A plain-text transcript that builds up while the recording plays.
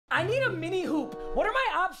I need a mini hoop. What are my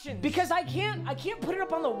options? Because I can't put it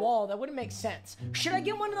up on the wall. That wouldn't make sense. Should I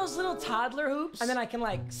get one of those little toddler hoops and then I can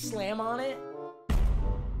like slam on it?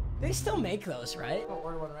 They still make those, right? I'll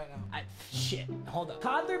order one right now. Shit, hold up.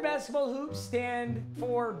 Toddler basketball hoops stand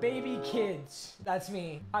for baby kids. That's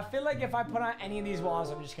me. I feel like if I put on any of these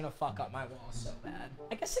walls, I'm just gonna fuck up my wall so bad.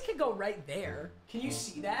 I guess it could go right there. Can you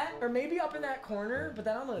see that? Or maybe up in that corner, but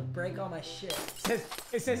then I'm gonna break all my shit.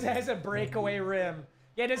 It says it has a breakaway rim.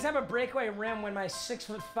 Yeah, it doesn't have a breakaway rim when my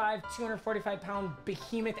 6'5", 245-pound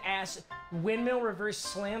behemoth ass windmill reverse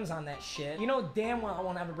slams on that shit. You know damn well I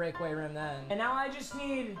won't have a breakaway rim then. And now I just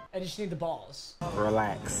need the balls.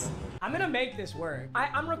 Relax. I'm gonna make this work.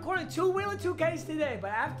 I'm recording 2 Wheel of 2Ks today,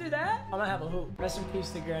 but after that, I'm gonna have a hoop. Rest in peace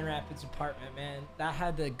to Grand Rapids apartment, man. That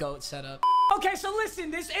had the GOAT set up. Okay, so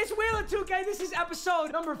listen, this is Wheel of 2K. This is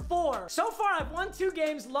episode number 4. So far, I've won 2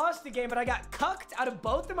 games, lost a game, but I got cucked out of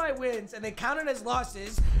both of my wins, and they counted as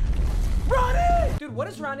losses. Ronnie! Dude, what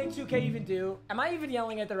does Ronnie 2K even do? Am I even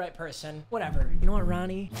yelling at the right person? Whatever. You know what,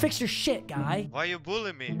 Ronnie? Fix your shit, guy. Why you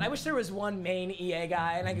bullying me? I wish there was one main EA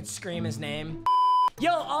guy, and I could scream his name.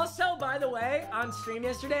 Yo, also, by the way, on stream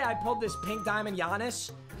yesterday, I pulled this pink diamond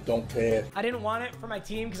Giannis. Don't care. I didn't want it for my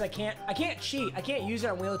team because I can't cheat. I can't use it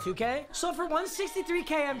on Wheel of 2K. So for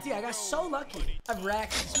 163K MT, I got so lucky. I've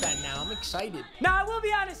racked to spend now. I'm excited. Now, I will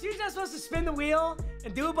be honest. You're just supposed to spin the wheel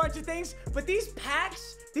and do a bunch of things. But these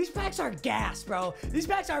packs are gas, bro. These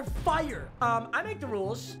packs are fire. I make the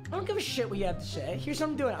rules. I don't give a shit what you have to say. Here's what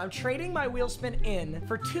I'm doing. I'm trading my wheel spin in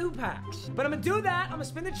for 2 packs. But I'm gonna do that. I'm gonna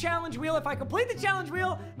spin the challenge wheel. If I complete the challenge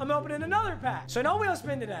wheel, I'm opening another pack. So no wheel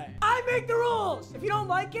spin today. I make the rules. If you don't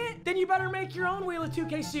like it, then you better make your own Wheel of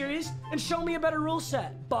 2K series and show me a better rule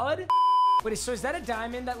set, bud. Wait, so is that a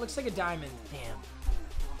diamond? That looks like a diamond. Damn.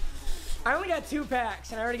 I only got 2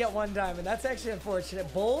 packs, and I already got 1 diamond. That's actually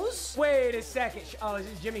unfortunate. Bulls? Wait a second. Oh, is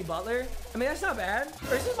this Jimmy Butler? I mean, that's not bad.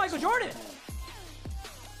 Or is this Michael Jordan?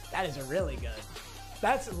 That is a really good.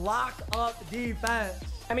 That's lock-up defense.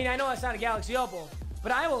 I mean, I know that's not a Galaxy Opal,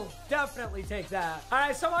 but I will definitely take that. All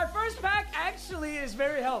right, so my first pack actually is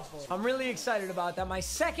very helpful. I'm really excited about that. My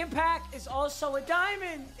second pack is also a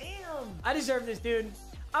diamond. Damn. I deserve this, dude.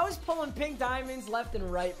 I was pulling pink diamonds left and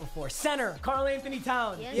right before. Center, Karl Anthony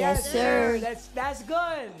Towns. Yes, sir. That's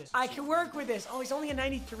good. I can work with this. Oh, he's only a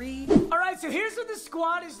 93. All right, so here's what the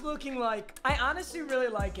squad is looking like. I honestly really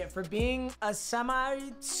like it for being a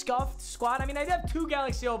semi-scuffed squad. I mean, I have 2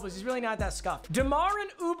 Galaxy Opals. He's really not that scuffed. DeMar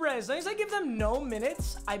and Oubre, as long as I give them no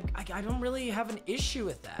minutes, I don't really have an issue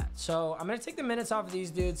with that. So I'm going to take the minutes off of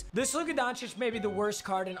these dudes. This Luka Doncic may be the worst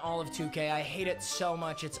card in all of 2K. I hate it so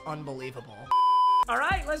much. It's unbelievable. All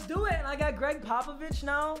right, let's do it. And I got Greg Popovich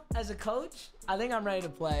now as a coach. I think I'm ready to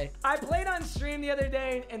play. I played on stream the other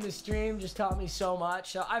day, and the stream just taught me so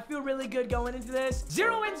much. So I feel really good going into this.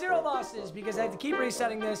 0 wins, 0 losses, because I have to keep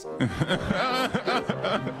resetting this.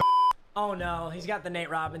 Oh, no. He's got the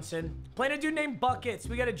Nate Robinson. Playing a dude named Buckets.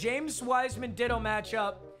 We got a James Wiseman Ditto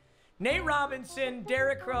matchup. Nate Robinson,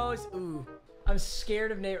 Derrick Rose. Ooh. I'm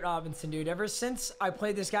scared of Nate Robinson, dude. Ever since I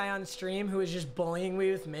played this guy on stream who was just bullying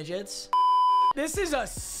me with midgets. This is a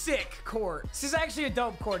sick court. This is actually a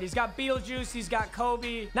dope court. He's got Beetlejuice. He's got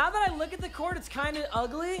Kobe. Now that I look at the court, it's kind of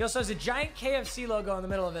ugly. He also has a giant KFC logo in the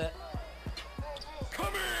middle of it.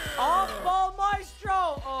 Off-ball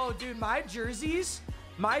maestro. Oh, dude, my jerseys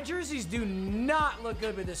do not look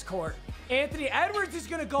good with this court. Anthony Edwards is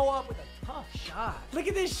going to go up with a tough shot. Look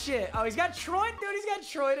at this shit. Oh, he's got Troy. Dude, he's got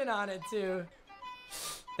Troyden on it, too.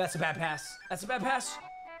 That's a bad pass. That's a bad pass.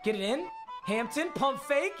 Get it in. Hampton, pump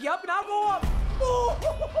fake. Yup, and I'll go up. Oh,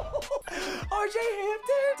 RJ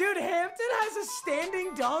Hampton. Dude, Hampton has a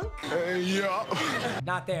standing dunk. Yeah.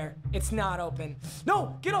 Not there. It's not open.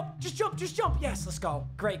 No, get up. Just jump. Just jump. Yes, let's go.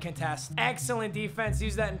 Great contest. Excellent defense.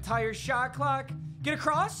 Use that entire shot clock. Get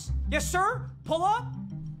across. Yes, sir. Pull up.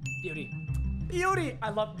 Beauty. Beauty. I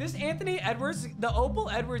love this. Anthony Edwards, the Opal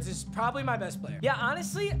Edwards is probably my best player. Yeah,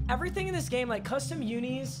 honestly, everything in this game, like custom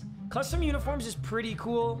unis, custom uniforms is pretty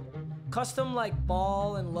cool. Custom like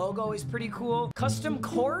ball and logo is pretty cool. Custom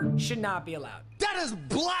court should not be allowed. That is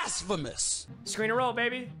blasphemous. Screen and roll,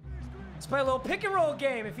 baby. Let's play a little pick and roll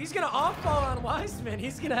game. If he's gonna off ball on Wiseman,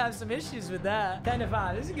 he's gonna have some issues with that.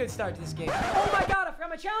 10-5. This is a good start to this game. Oh my God, I forgot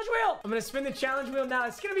my challenge wheel. I'm gonna spin the challenge wheel now.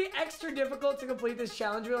 It's gonna be extra difficult to complete this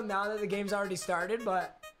challenge wheel now that the game's already started,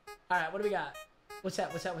 but all right, what do we got? What's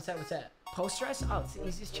that? Posterize? Oh, it's the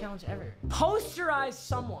easiest challenge ever. Posterize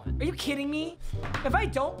someone. Are you kidding me? If I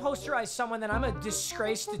don't posterize someone, then I'm a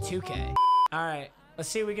disgrace to 2K. All right, let's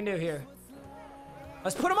see what we can do here.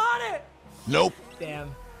 Let's put him on it. Nope.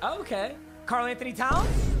 Damn. Oh, okay. Karl Anthony Towns?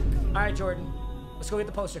 All right, Jordan. Let's go get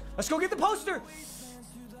the poster. Let's go get the poster.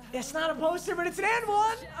 It's not a poster, but it's an and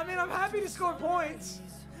one. I mean, I'm happy to score points.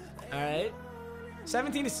 All right.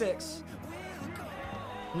 17-6.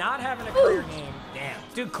 Not having a career game. Damn.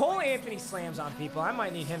 Dude, Cole Anthony slams on people. I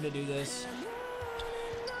might need him to do this.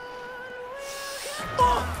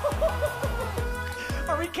 Oh!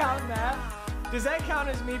 Are we counting that? Does that count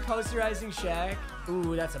as me posterizing Shaq?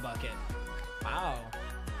 Ooh, that's a bucket. Wow.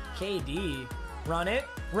 KD. Run it.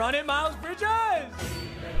 Run it, Miles Bridges!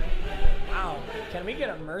 Wow. Can we get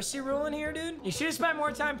a mercy rule in here, dude? You should have spent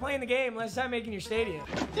more time playing the game, less time making your stadium.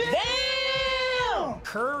 Damn!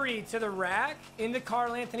 Curry to the rack. Into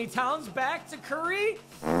Karl Anthony Towns. Back to Curry.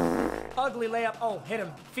 Ugly layup. Oh, hit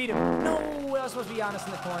him. Feed him. No, that was supposed to be Giannis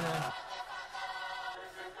in the corner.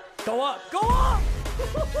 Go up. Go up!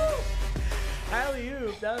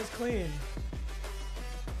 Alley-oop. That was clean.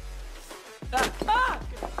 Ah!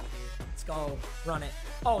 Let's go. Run it.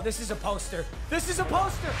 Oh, this is a poster. This is a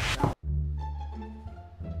poster!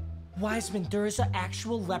 Wiseman, there is an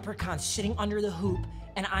actual leprechaun sitting under the hoop,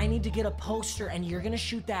 and I need to get a poster, and you're gonna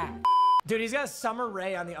shoot that. Dude, he's got a Summer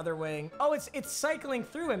Rae on the other wing. Oh, it's cycling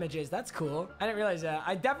through images. That's cool. I didn't realize that.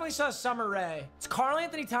 I definitely saw Summer Rae. It's Karl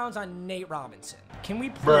Anthony Towns on Nate Robinson. Can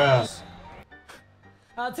we please?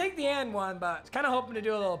 I'll take the and one, but I was kind of hoping to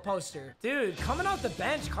do a little poster. Dude, coming off the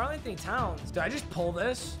bench, Karl Anthony Towns. Do I just pull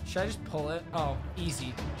this? Should I just pull it? Oh,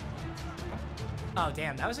 easy. Oh,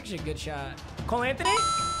 damn. That was actually a good shot. Cole Anthony?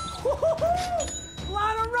 A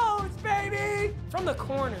lot of roads, baby! From the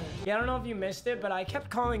corner. Yeah, I don't know if you missed it, but I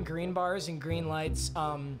kept calling green bars and green lights,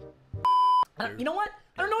 you know what?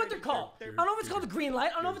 I don't know what they're called. I don't know if it's called the green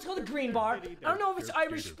light. I don't know if it's called the green bar. I don't know if it's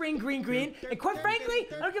Irish Spring green. And quite frankly,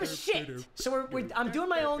 I don't give a shit. So I'm doing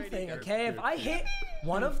my own thing, okay? If I hit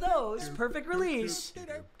one of those, perfect release,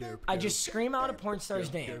 I just scream out a porn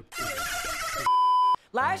star's name.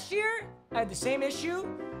 Last year, I had the same issue,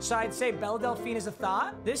 so I'd say Belle Delphine is a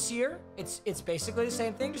thought. This year, it's basically the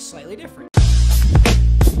same thing, just slightly different.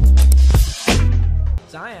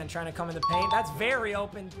 Zion trying to come in the paint. That's very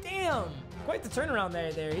open. Damn. Quite the turnaround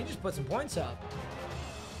there. He just put some points up.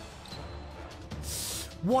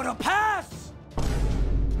 What a pass!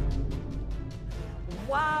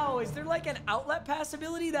 Wow, is there like an outlet pass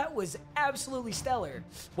ability? That was absolutely stellar.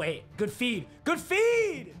 Wait, good feed. Good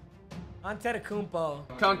feed! Antetokounmpo.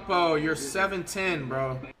 Kunkpo, you're 7-10,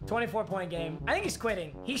 bro. 24-point game. I think he's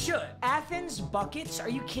quitting. He should. Athens buckets? Are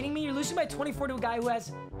you kidding me? You're losing by 24 to a guy who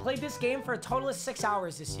has played this game for a total of 6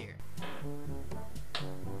 hours this year.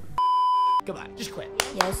 Goodbye. Just quit.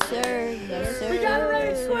 Yes, sir. Yes, sir. We got a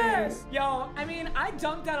rage quit. Yo, I mean, I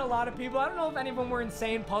dunked on a lot of people. I don't know if any of them were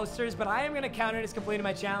insane posters, but I am going to count it as completing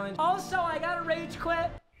my challenge. Also, I got a rage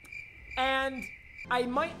quit, and I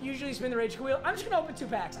might usually spin the rage quit wheel. I'm just going to open 2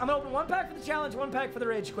 packs. I'm going to open 1 pack for the challenge, 1 pack for the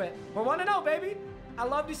rage quit. We're 1-0, baby. I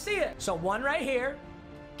love to see it. So 1 right here.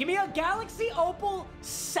 Give me a Galaxy Opal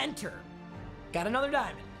center. Got another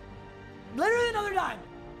diamond. Literally another diamond.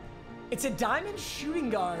 It's a diamond shooting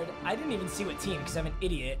guard. I didn't even see what team because I'm an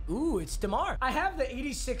idiot. Ooh, it's DeMar. I have the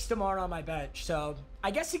 86 DeMar on my bench, so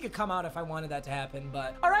I guess he could come out if I wanted that to happen,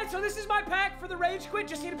 but. All right, so this is my pack for the rage quit.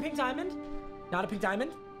 Just need a pink diamond. Not a pink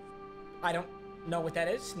diamond. I don't know what that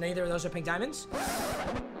is. Neither of those are pink diamonds.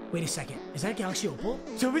 Wait a second. Is that Galaxy Opal?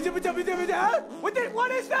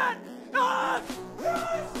 What is that? Ah!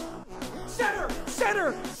 Center!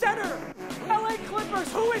 LA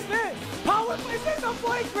Clippers, who is this? Is this a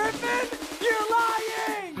Blake Griffin? You're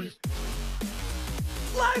lying!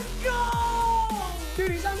 Let's go!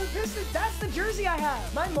 Dude, he's on the Pistons. That's the jersey I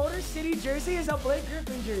have. My Motor City jersey is a Blake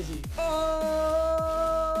Griffin jersey.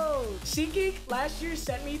 Oh! SeatGeek last year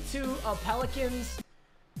sent me to a Pelicans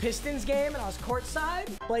Pistons game, and I was courtside.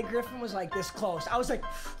 Blake Griffin was like this close. I was like,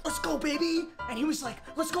 let's go, baby. And he was like,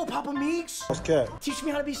 let's go, Papa Meeks. Okay. Teach me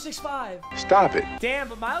how to be 6'5". Stop it. Damn,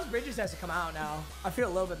 but Miles Bridges has to come out now. I feel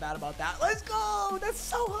a little bit bad about that. Let's go. That's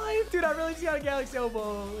so hype. Dude, I really just got a Galaxy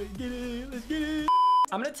Opal. Let's get it. Let's get it.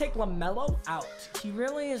 I'm going to take LaMelo out. He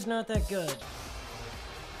really is not that good.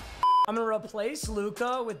 I'm going to replace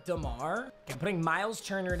Luka with DeMar. Okay, I'm putting Miles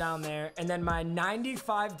Turner down there. And then my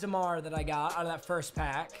 95 DeMar that I got out of that first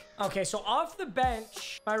pack. Okay, so off the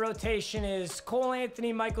bench, my rotation is Cole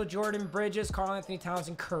Anthony, Michael Jordan, Bridges, Karl Anthony Towns,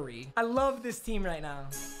 and Curry. I love this team right now.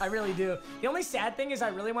 I really do. The only sad thing is I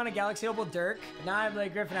really want a Galaxy Opal Dirk. But now I have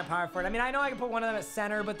Blake Griffin at power forward. I mean, I know I can put one of them at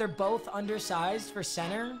center, but they're both undersized for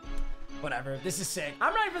center. Whatever. This is sick.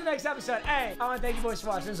 I'm ready for the next episode. Hey, I want to thank you boys for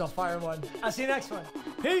watching. This is a fire one. I'll see you next one.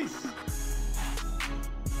 Peace.